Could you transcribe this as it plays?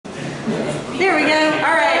There we go.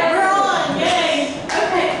 All right, we're on. Yay.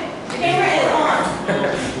 Okay. Camera is on.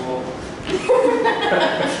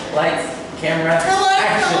 Lights, camera, Hello,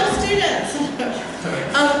 action. fellow students.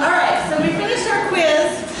 All right, so we finished our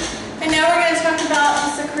quiz, and now we're going to talk about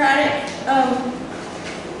the Socratic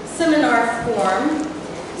seminar form.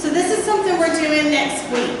 So this is something we're doing next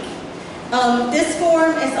week. This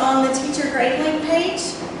form is on the Teacher GradeLink page,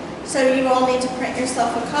 so you all need to print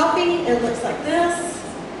yourself a copy. It looks like this.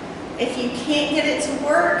 If you can't get it to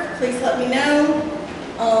work, please let me know.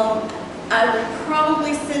 I will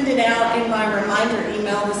probably send it out in my reminder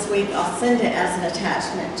email this week. I'll send it as an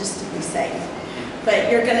attachment just to be safe. But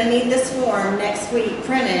you're going to need this form next week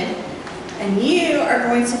printed, and you are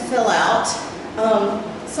going to fill out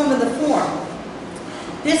some of the form.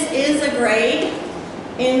 This is a grade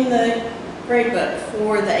in the grade book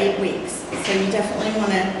for the 8 weeks, so you definitely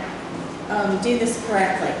want to do this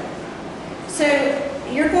correctly. So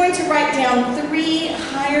you're going to write down 3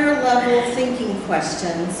 higher level thinking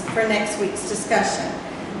questions for next week's discussion.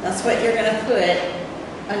 That's what you're going to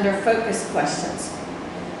put under focus questions.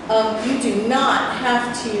 You do not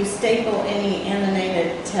have to staple any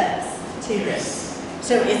annotated text to this.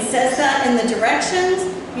 So it says that in the directions,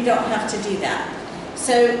 you don't have to do that.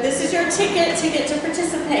 So this is your ticket to get to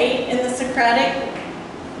participate in the Socratic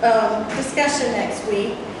discussion next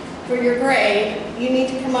week for your grade. You need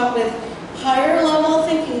to come up with higher level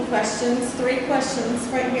thinking questions, 3 questions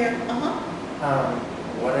right here.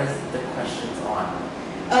 What is the questions on?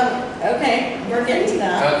 Okay, we're getting to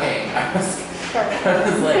that. Okay, I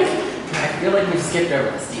was like, I feel like we skipped over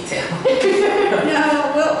this detail.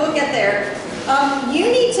 No, we'll get there. You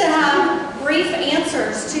need to have brief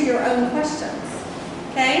answers to your own questions.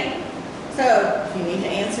 Okay? So you need to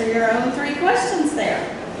answer your own 3 questions there.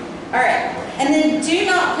 All right. And then do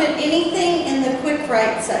not put anything in the quick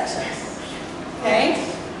write section.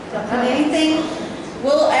 Okay? Don't put anything.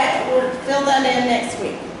 We'll fill that in next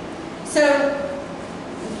week. So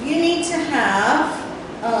you need to have,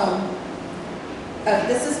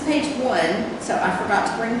 this is page 1, so I forgot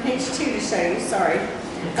to bring page 2 to show you, sorry.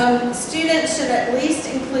 Students should at least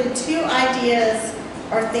include 2 ideas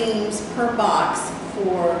or themes per box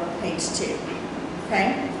for page 2.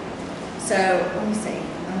 Okay? So let me see.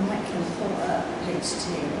 I can pull up page 2.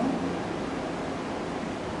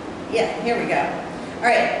 Yeah, here we go. All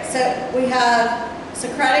right, so we have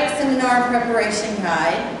Socratic Seminar Preparation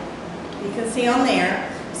Guide. You can see on there.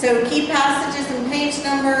 So key passages and page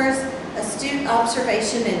numbers, astute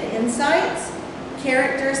observation and insights,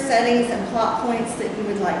 characters, settings, and plot points that you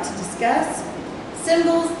would like to discuss,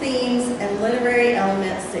 symbols, themes, and literary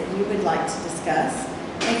elements that you would like to discuss,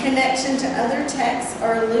 and connection to other texts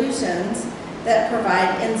or allusions that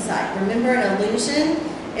provide insight. Remember, an allusion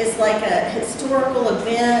is like a historical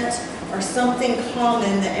event or something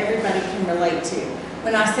common that everybody can relate to.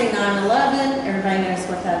 When I say 9/11, everybody knows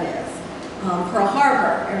what that is. Pearl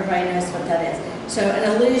Harbor, everybody knows what that is. So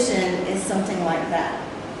an allusion is something like that.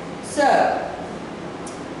 So,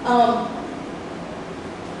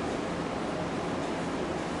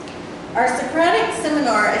 our Socratic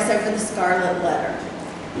seminar is over the Scarlet Letter.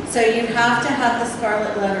 So you have to have the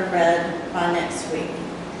Scarlet Letter read by next week.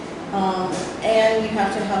 And you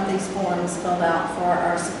have to have these forms filled out for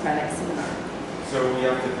our Socratic seminar. So we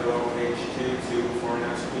have to fill out page 2 for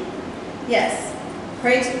next week? Yes.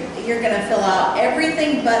 You're going to fill out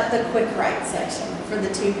everything but the quick write section for the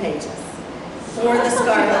 2 pages for the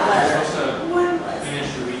Scarlet Letter. We're supposed to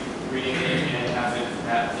finish reading it and have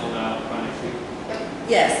that filled out by next week?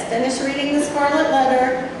 Yes, finish reading the Scarlet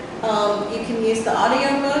Letter. You can use the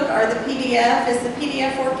audio book or the PDF. Is the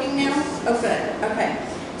PDF working now? Oh, good. Okay.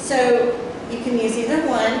 So you can use either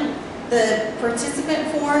one. The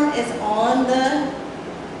participant form is on the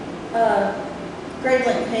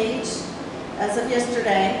GradeLink page as of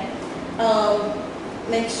yesterday.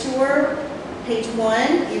 Make sure, page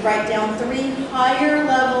 1, you write down 3 higher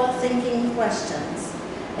level thinking questions.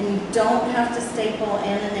 And you don't have to staple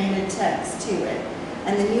annotated text to it.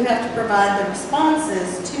 And then you have to provide the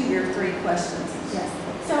responses to your 3 questions. Yes?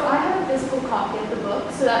 So I have a physical copy of the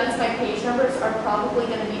book, so that means my page numbers are probably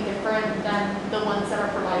going to be different than the ones that are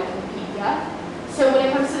provided in the PDF. So when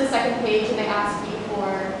it comes to the second page and they ask you for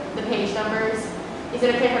the page numbers, is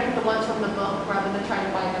it okay if I put the ones from the book rather than trying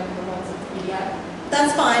to find them from the ones in the PDF?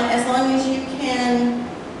 That's fine, as long as you can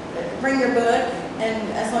bring your book and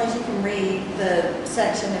as long as you can read the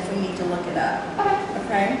section if we need to look it up. Okay.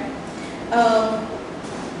 Okay?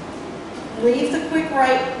 Leave the quick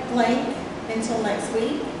write blank until next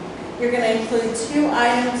week. You're going to include 2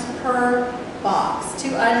 items per box,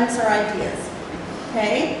 2 items or ideas.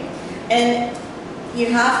 Okay? And you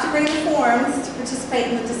have to bring the forms to participate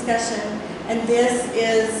in the discussion, and this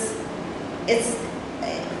is, it's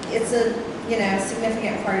a,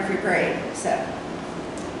 significant part of your grade, so.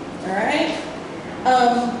 All right?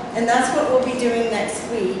 And that's what we'll be doing next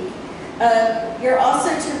week. You're also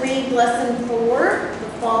to read lesson 4, The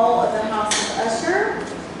Fall of the House of Usher.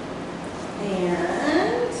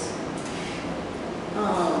 And I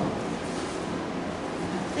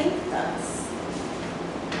think that's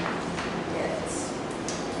it.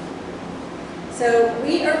 So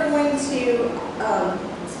we are going to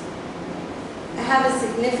have a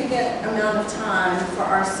significant amount of time for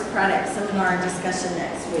our Socratic seminar discussion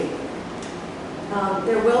next week.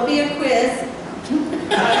 There will be a quiz. I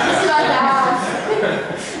was about to ask.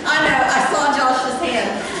 I know, I saw Josh's hand.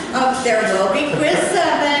 There will be quiz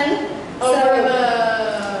 7. Over the...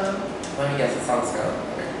 Let me guess, it's on Scarlet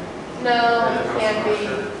Letter. No, it can't be.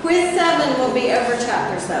 Quiz 7 will be over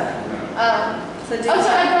chapter 7. So do, Oh, so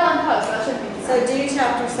Edgar Allan Poe, so that should be. so do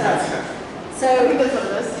chapter 7. I So think that's what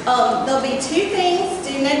it is. there'll be 2 things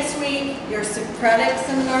due next week. Your Socratic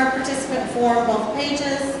seminar participant form, both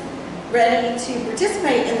pages, ready to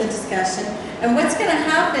participate in the discussion. And what's going to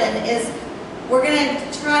happen is we're going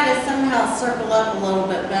to try to somehow circle up a little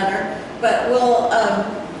bit better, but we'll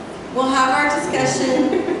have our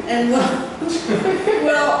discussion and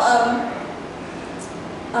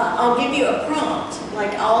I'll give you a prompt.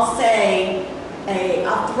 Like I'll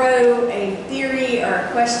throw a theory or a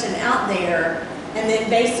question out there, and then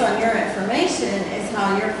based on your information is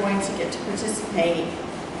how you're going to get to participate,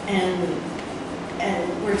 and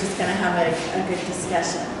we're just going to have a good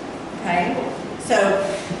discussion. Okay? So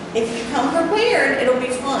if you come prepared, it'll be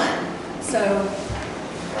fun. So,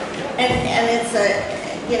 and it's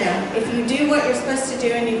if you do what you're supposed to do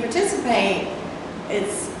and you participate,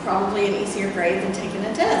 it's probably an easier grade than taking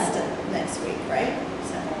a test next week, right?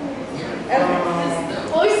 So, okay.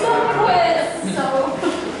 Well, we still have a quiz, so.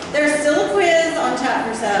 There's still a quiz on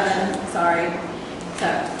chapter 7, sorry. So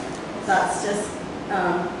that's just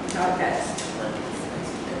how it goes.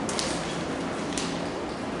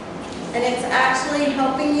 And it's actually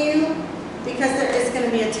helping you because there is going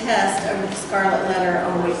to be a test over the Scarlet Letter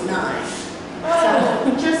on week 9.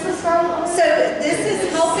 Oh, just the Scarlet Letter? So this is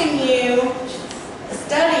helping you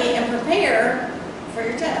study and prepare for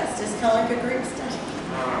your test. It's kind of like a group study.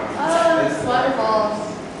 Oh, that's wonderful.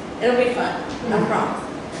 It'll be fun, I promise.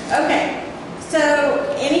 Okay, so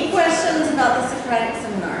any questions about the Socratic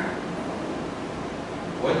seminar?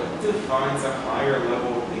 What defines a higher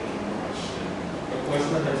level thinking question? A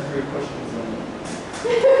question that has 3 questions in it.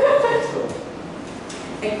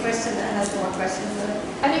 A question that has more questions in it?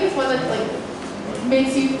 I think it's one that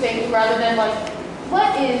makes you think rather than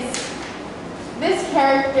what is this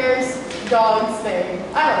character's dog's thing?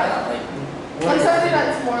 I don't know. What is something the-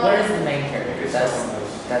 that's more What like- is the main character?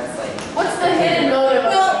 That's like. What's the hidden motive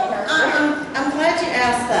of Well, that character? I'm glad you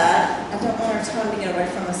asked that. I don't want our time to get away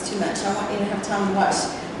from us too much. I want you to have time to watch.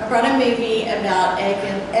 I brought a movie about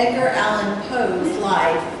Edgar Allan Poe's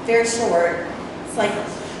life, very short. It's like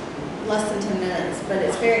less than 10 minutes, but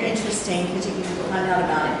it's very interesting because you can find out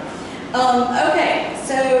about it. Okay,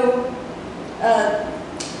 so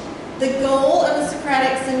the goal of the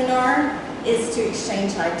Socratic seminar is to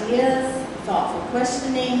exchange ideas, thoughtful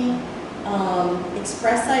questioning,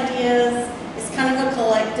 express ideas. It's kind of a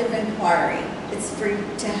collective inquiry. It's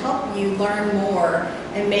to help you learn more,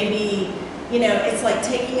 and maybe, it's like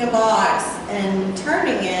taking a box and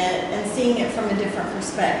turning it and seeing it from a different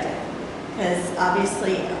perspective. Because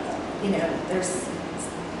obviously, there's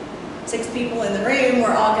 6 people in the room,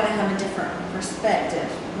 we're all going to have a different perspective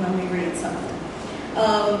when we read something.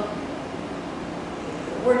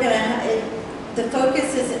 The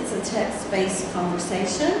focus is it's a text-based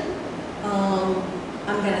conversation.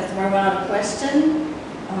 I'm going to throw out a question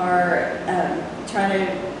or try to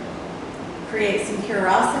create some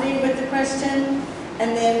curiosity with the question,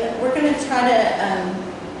 and then we're going to try to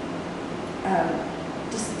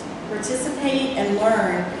just participate and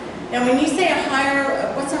learn. Now, when you say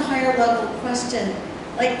what's a higher level question?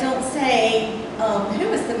 Like, don't say,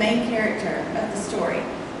 who is the main character of the story?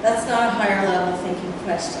 That's not a higher level thinking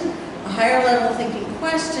question. A higher level thinking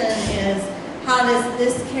question is, how does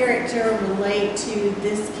this character relate to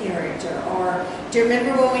this character? Or do you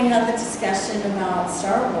remember when we had the discussion about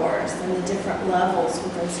Star Wars and the different levels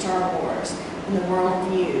within Star Wars and the world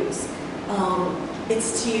views?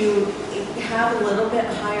 It's to have a little bit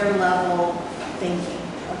higher level thinking,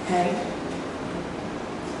 okay?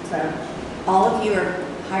 So all of you are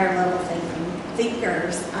higher level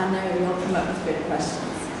thinkers. I know you'll come up with good questions.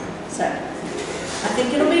 So I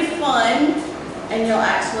think it'll be fun and you'll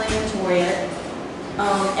actually enjoy it.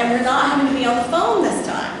 And we're not having to be on the phone this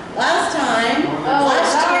time. Last time, Oh,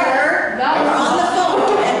 last that- year, that we were was on the awesome.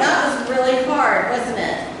 phone, and that was really hard, wasn't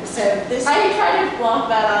it? So this, I tried to block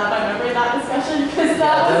that out of my memory, that discussion, because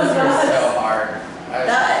that was Those were not. so hard. it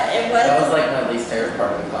That was was, like my least favorite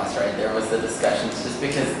part of the class right there was the discussions, just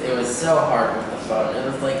because it was so hard with the phone. It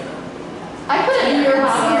was like, I couldn't hear I'm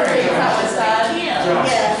half your sorry. face, that was sad.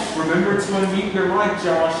 Josh, Yeah. remember to unmute your mic,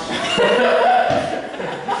 Josh.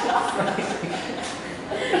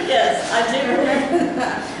 yes, I do remember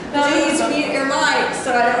that. Please mute your mic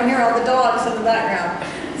so I don't hear all the dogs in the background.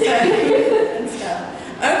 So, and stuff.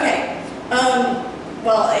 Okay,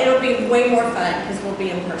 well, it'll be way more fun because we'll be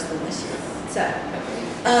in person this year. So,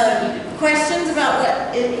 questions about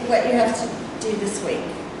what you have to do this week?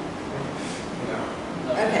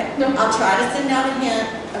 No. Okay, No. I'll try to send out a hint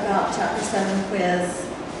about chapter 7 quiz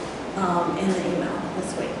in the email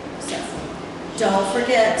this week. So don't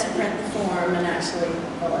forget to print the form and actually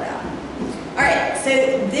fill it out. All right, so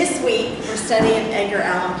this week we're studying Edgar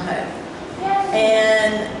Allan Poe.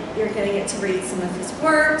 And you're going to get to read some of his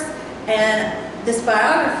works. And this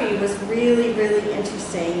biography was really, really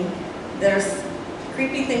interesting. There's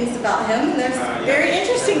creepy things about him. There's very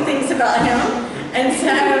interesting things about him. And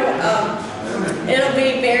so it'll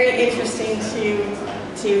be very interesting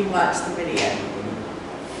to watch the video.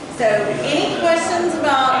 So any questions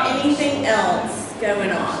about anything else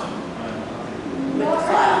going on with the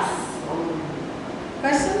class?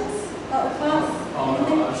 Questions about the class? Oh,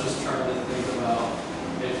 Anything? no, I was just trying to think about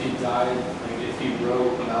if he died, like if he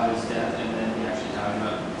wrote about his death and then he actually died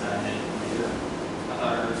about that later. I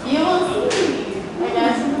thought I heard something. You about will that. see, I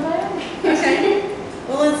guess, in the video. Okay.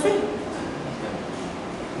 Well, let's see.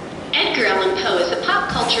 Edgar Allan Poe is a pop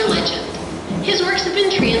culture legend. His works have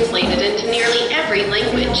been translated into nearly every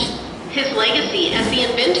language. His legacy as the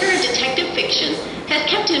inventor of detective fiction has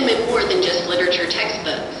kept him in more than just literature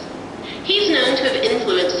textbooks. He's known to have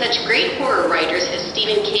influenced such great horror writers as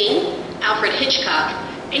Stephen King, Alfred Hitchcock,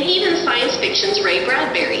 and even science fiction's Ray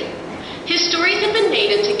Bradbury. His stories have been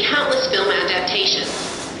made into countless film adaptations.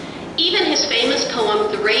 Even his famous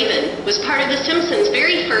poem, The Raven, was part of The Simpsons'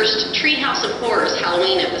 very first Treehouse of Horrors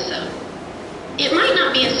Halloween episode. It might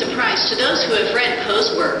not be a surprise to those who have read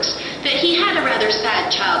Poe's works that he had a rather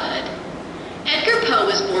sad childhood. Edgar Poe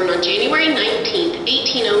was born on January 19,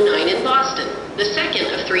 1809 in Boston, the second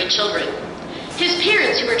of 3 children. His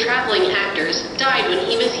parents, who were traveling actors, died when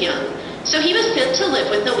he was young, so he was sent to live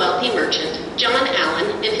with a wealthy merchant, John Allan,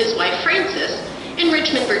 and his wife Frances, in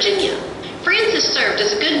Richmond, Virginia. Frances served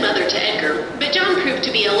as a good mother to Edgar, but John proved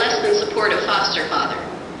to be a less than supportive foster father.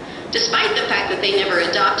 Despite the fact that they never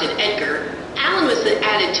adopted Edgar, Allan was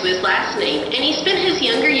added to his last name, and he spent his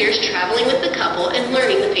younger years traveling with the couple and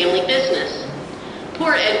learning the family business.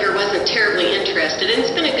 Poor Edgar wasn't terribly interested and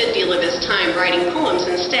spent a good deal of his time writing poems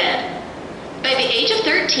instead. By the age of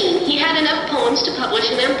 13, he had enough poems to publish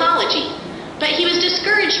an anthology, but he was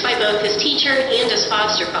discouraged by both his teacher and his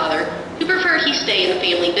foster father, who preferred he stay in the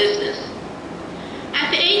family business. At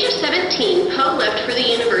the age of 17, Poe left for the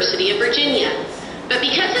University of Virginia, but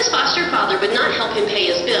because his foster father would not help him pay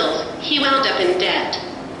his bills, he wound up in debt.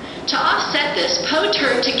 To offset this, Poe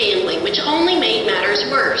turned to gambling, which only made matters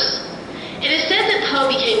worse. It is said that Poe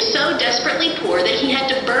became so desperately poor that he had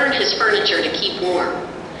to burn his furniture to keep warm.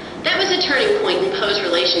 That was a turning point in Poe's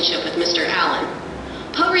relationship with Mr. Allan.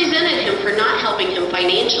 Poe resented him for not helping him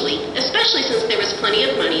financially, especially since there was plenty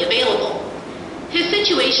of money available. His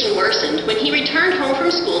situation worsened when he returned home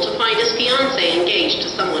from school to find his fiancée engaged to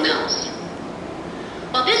someone else.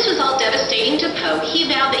 While this was all devastating to Poe, he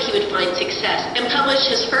vowed that he would find success and published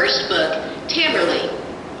his first book, Tamburlaine,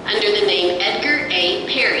 under the name Edgar A.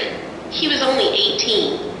 Perry. He was only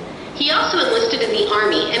 18. He also enlisted in the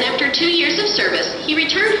army, and after 2 years of service, he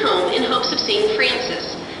returned home in hopes of seeing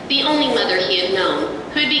Frances, the only mother he had known,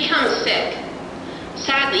 who had become sick.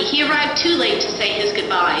 Sadly, he arrived too late to say his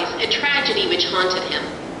goodbyes, a tragedy which haunted him.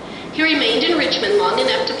 He remained in Richmond long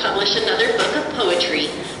enough to publish another book of poetry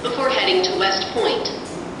before heading to West Point.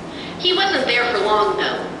 He wasn't there for long,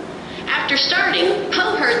 though. After starting,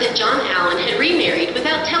 Poe heard that John Allan had remarried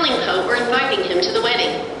without telling Poe or inviting him to the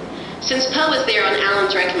wedding. Since Poe was there on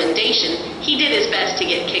Allan's recommendation, he did his best to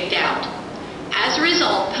get kicked out. As a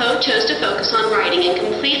result, Poe chose to focus on writing and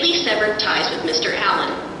completely severed ties with Mr. Allan.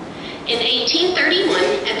 In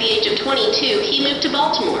 1831, at the age of 22, he moved to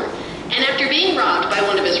Baltimore, and after being robbed by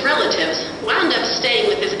one of his relatives, wound up staying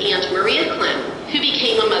with his Aunt Maria Clem, who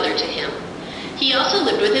became a mother to him. He also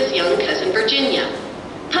lived with his young cousin Virginia.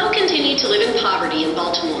 Poe continued to live in poverty in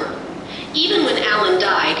Baltimore. Even when Allan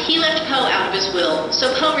died, he left Poe out of his will,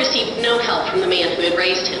 so Poe received no help from the man who had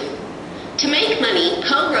raised him. To make money,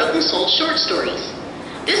 Poe wrote and sold short stories.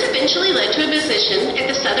 This eventually led to a position at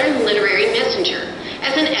the Southern Literary Messenger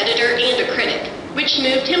as an editor and a critic, which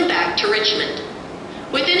moved him back to Richmond.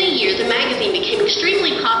 Within a year, the magazine became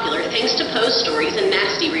extremely popular thanks to Poe's stories and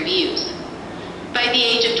nasty reviews. By the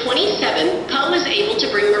age of 27, Poe was able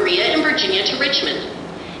to bring Maria and Virginia to Richmond.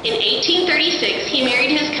 In 1836, he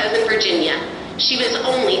married his cousin Virginia. She was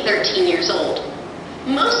only 13 years old.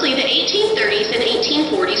 Mostly the 1830s and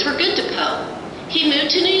 1840s were good to Poe. He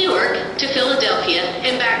moved to New York, to Philadelphia,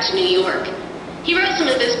 and back to New York. He wrote some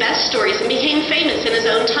of his best stories and became famous in his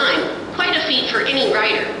own time, quite a feat for any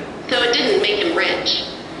writer, though it didn't make him rich.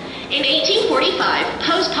 In 1845,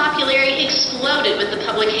 Poe's popularity exploded with the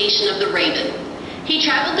publication of The Raven. He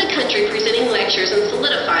traveled the country presenting lectures and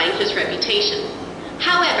solidifying his reputation.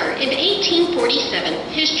 However, in 1847,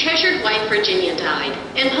 his treasured wife Virginia died,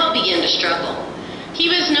 and Poe began to struggle. He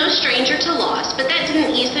was no stranger to loss, but that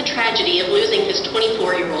didn't ease the tragedy of losing his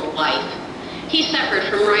 24-year-old wife. He suffered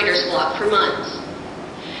from writer's block for months.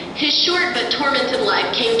 His short but tormented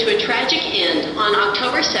life came to a tragic end on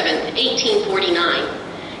October 7,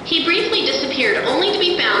 1849. He briefly disappeared, only to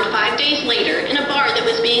be found 5 days later in a bar that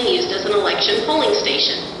was being used as an election polling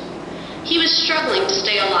station. He was struggling to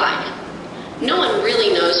stay alive. No one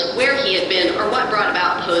really knows where he had been or what brought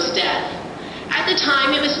about Poe's death. At the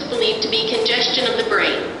time, it was believed to be congestion of the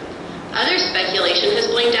brain. Other speculation has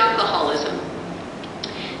blamed alcoholism.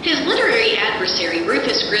 His literary adversary,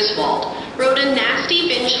 Rufus Griswold, wrote a nasty,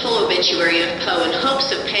 vengeful obituary of Poe in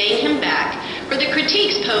hopes of paying him back for the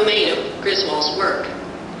critiques Poe made of Griswold's work.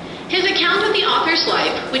 His account of the author's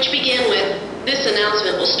life, which began with, "This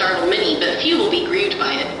announcement will startle many, but few will be grieved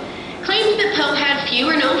by it," claimed that Poe had few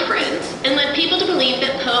or no friends and led people to believe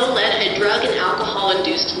that Poe led a drug and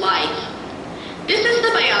alcohol-induced life. This is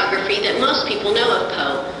the biography that most people know of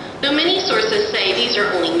Poe, though many sources say these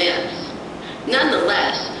are only myths.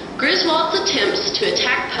 Nonetheless, Griswold's attempts to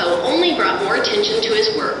attack Poe only brought more attention to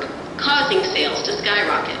his work, causing sales to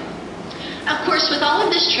skyrocket. Of course, with all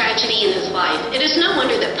of this tragedy in his life, it is no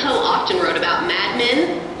wonder that Poe often wrote about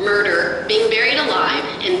madmen, murder, being buried alive,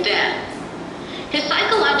 and death. His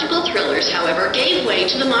psychological thrillers, however, gave way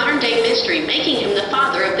to the modern-day mystery, making him the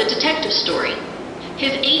father of the detective story.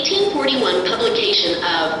 His 1841 publication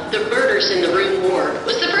of The Murders in the Rue Morgue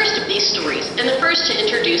was the first of these stories, and the first to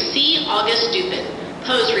introduce C. August Dupin,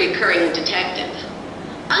 Poe's recurring detective.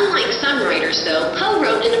 Unlike some writers, though, Poe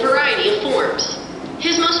wrote in a variety of forms.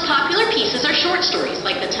 His most popular pieces are short stories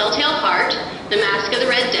like The Telltale Heart, The Masque of the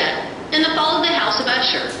Red Death, and The Fall of the House of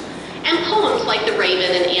Usher, and poems like The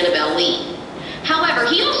Raven and Annabel Lee. However,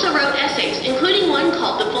 he also wrote essays, including one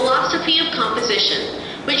called The Philosophy of Composition,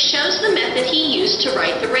 which shows the method he used to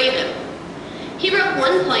write The Raven. He wrote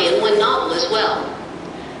one play and one novel as well.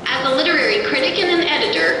 As a literary critic and an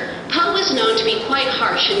editor, Poe was known to be quite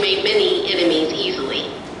harsh and made many enemies easily.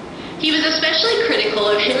 He was especially critical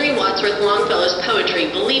of Henry Wadsworth Longfellow's poetry,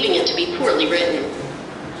 believing it to be poorly written.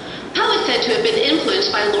 Poe is said to have been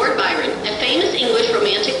influenced by Lord Byron, a famous English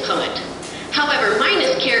romantic poet. However,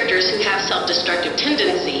 minus characters who have self-destructive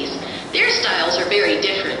tendencies, their styles are very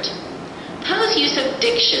different. Poe's use of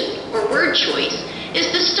diction, or word choice,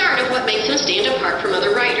 is the start of what makes him stand apart from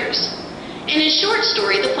other writers. In his short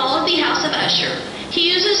story, The Fall of the House of Usher, he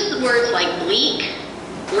uses words like bleak,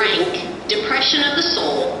 rank, depression of the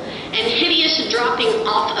soul, and hideous dropping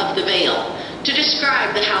off of the veil to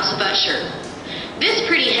describe the House of Usher. This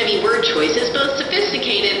pretty heavy word choice is both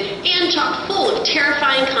sophisticated and chock full of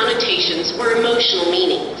terrifying connotations or emotional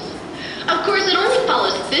meanings. Of course, it only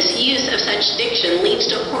follows that this use of such diction leads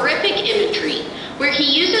to horrific imagery, where he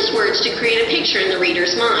uses words to create a picture in the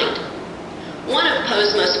reader's mind. One of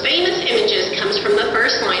Poe's most famous images comes from the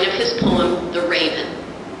first line of his poem, The Raven.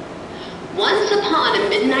 Once upon a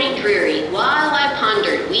midnight dreary, while I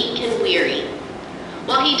pondered, weak and weary.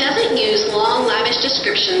 While he doesn't use long, lavish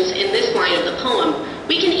descriptions in this line of the poem,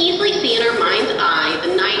 we can easily see in our mind's eye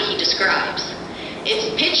the night he describes.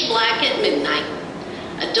 It's pitch black at midnight.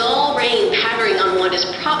 A dull rain pattering on what is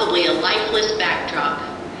probably a lifeless backdrop.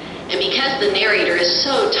 And because the narrator is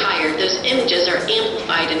so tired, those images are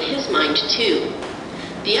amplified in his mind too.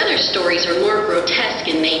 The other stories are more grotesque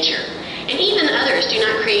in nature, and even others do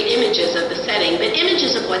not create images of the setting, but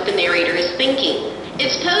images of what the narrator is thinking.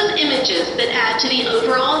 It's Poe's images that add to the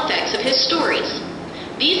overall effects of his stories.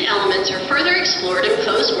 These elements are further explored in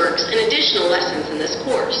Poe's works and additional lessons in this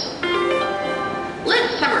course.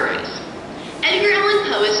 Let's summarize. Edgar Allan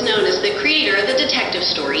Poe is known as the creator of the detective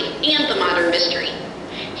story and the modern mystery.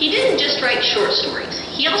 He didn't just write short stories.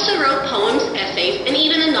 He also wrote poems, essays, and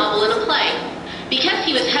even a novel and a play. Because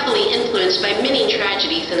he was heavily influenced by many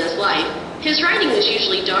tragedies in his life, his writing was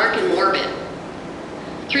usually dark and morbid.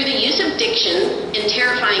 Through the use of diction and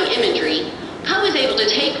terrifying imagery, Poe is able to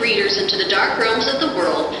take readers into the dark realms of the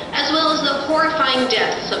world as well as the horrifying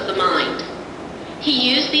depths of the mind.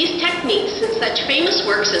 He used these techniques in such famous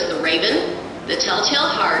works as The Raven, The Telltale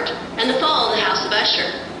Heart, and The Fall of the House of Usher.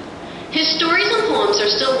 His stories and poems are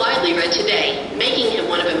still widely read today, making him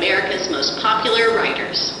one of America's most popular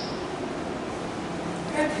writers.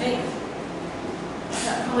 Okay.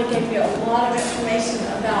 That probably gave you a lot of information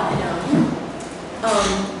about him.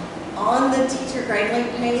 On the Teacher Grade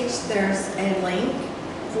Link page, there's a link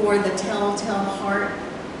for the Telltale Heart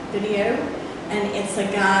video, and it's a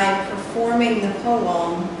guy performing the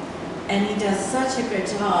poem, and he does such a good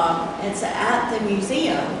job. It's at the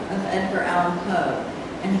Museum of Edgar Allan Poe,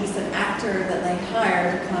 and he's an actor that they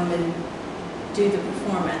hire to come and do the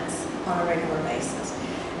performance on a regular basis.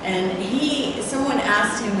 And someone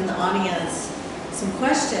asked him in the audience some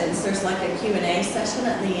questions. There's like a Q&A session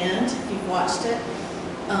at the end, if you've watched it,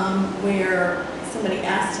 where somebody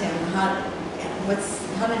asked him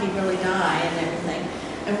how did he really die and everything.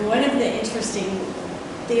 And one of the interesting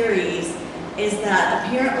theories is that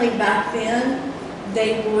apparently back then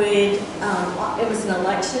they would, it was an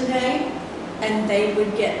election day, and they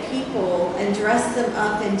would get people and dress them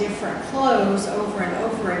up in different clothes over and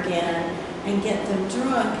over again and get them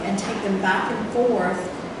drunk and take them back and forth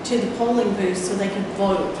to the polling booth so they could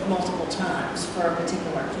vote multiple times for a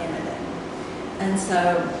particular candidate. And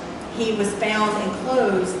so he was found in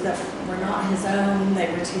clothes that were not his own, they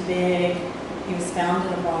were too big. He was found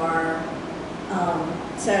in a bar.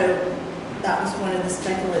 So that was one of the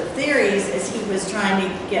speculative theories, is he was trying to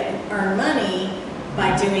earn money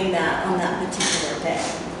by doing that on that particular day.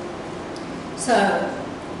 So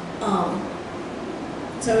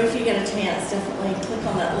if you get a chance, definitely click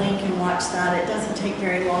on that link and watch that. It doesn't take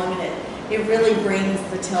very long, and it really brings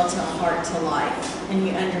the Telltale Heart to life, and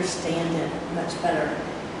you understand it much better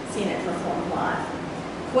seeing it performed live.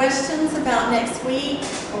 Questions about next week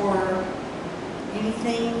or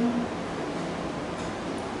anything?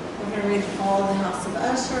 We're going to read The Fall of the House of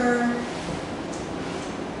Usher.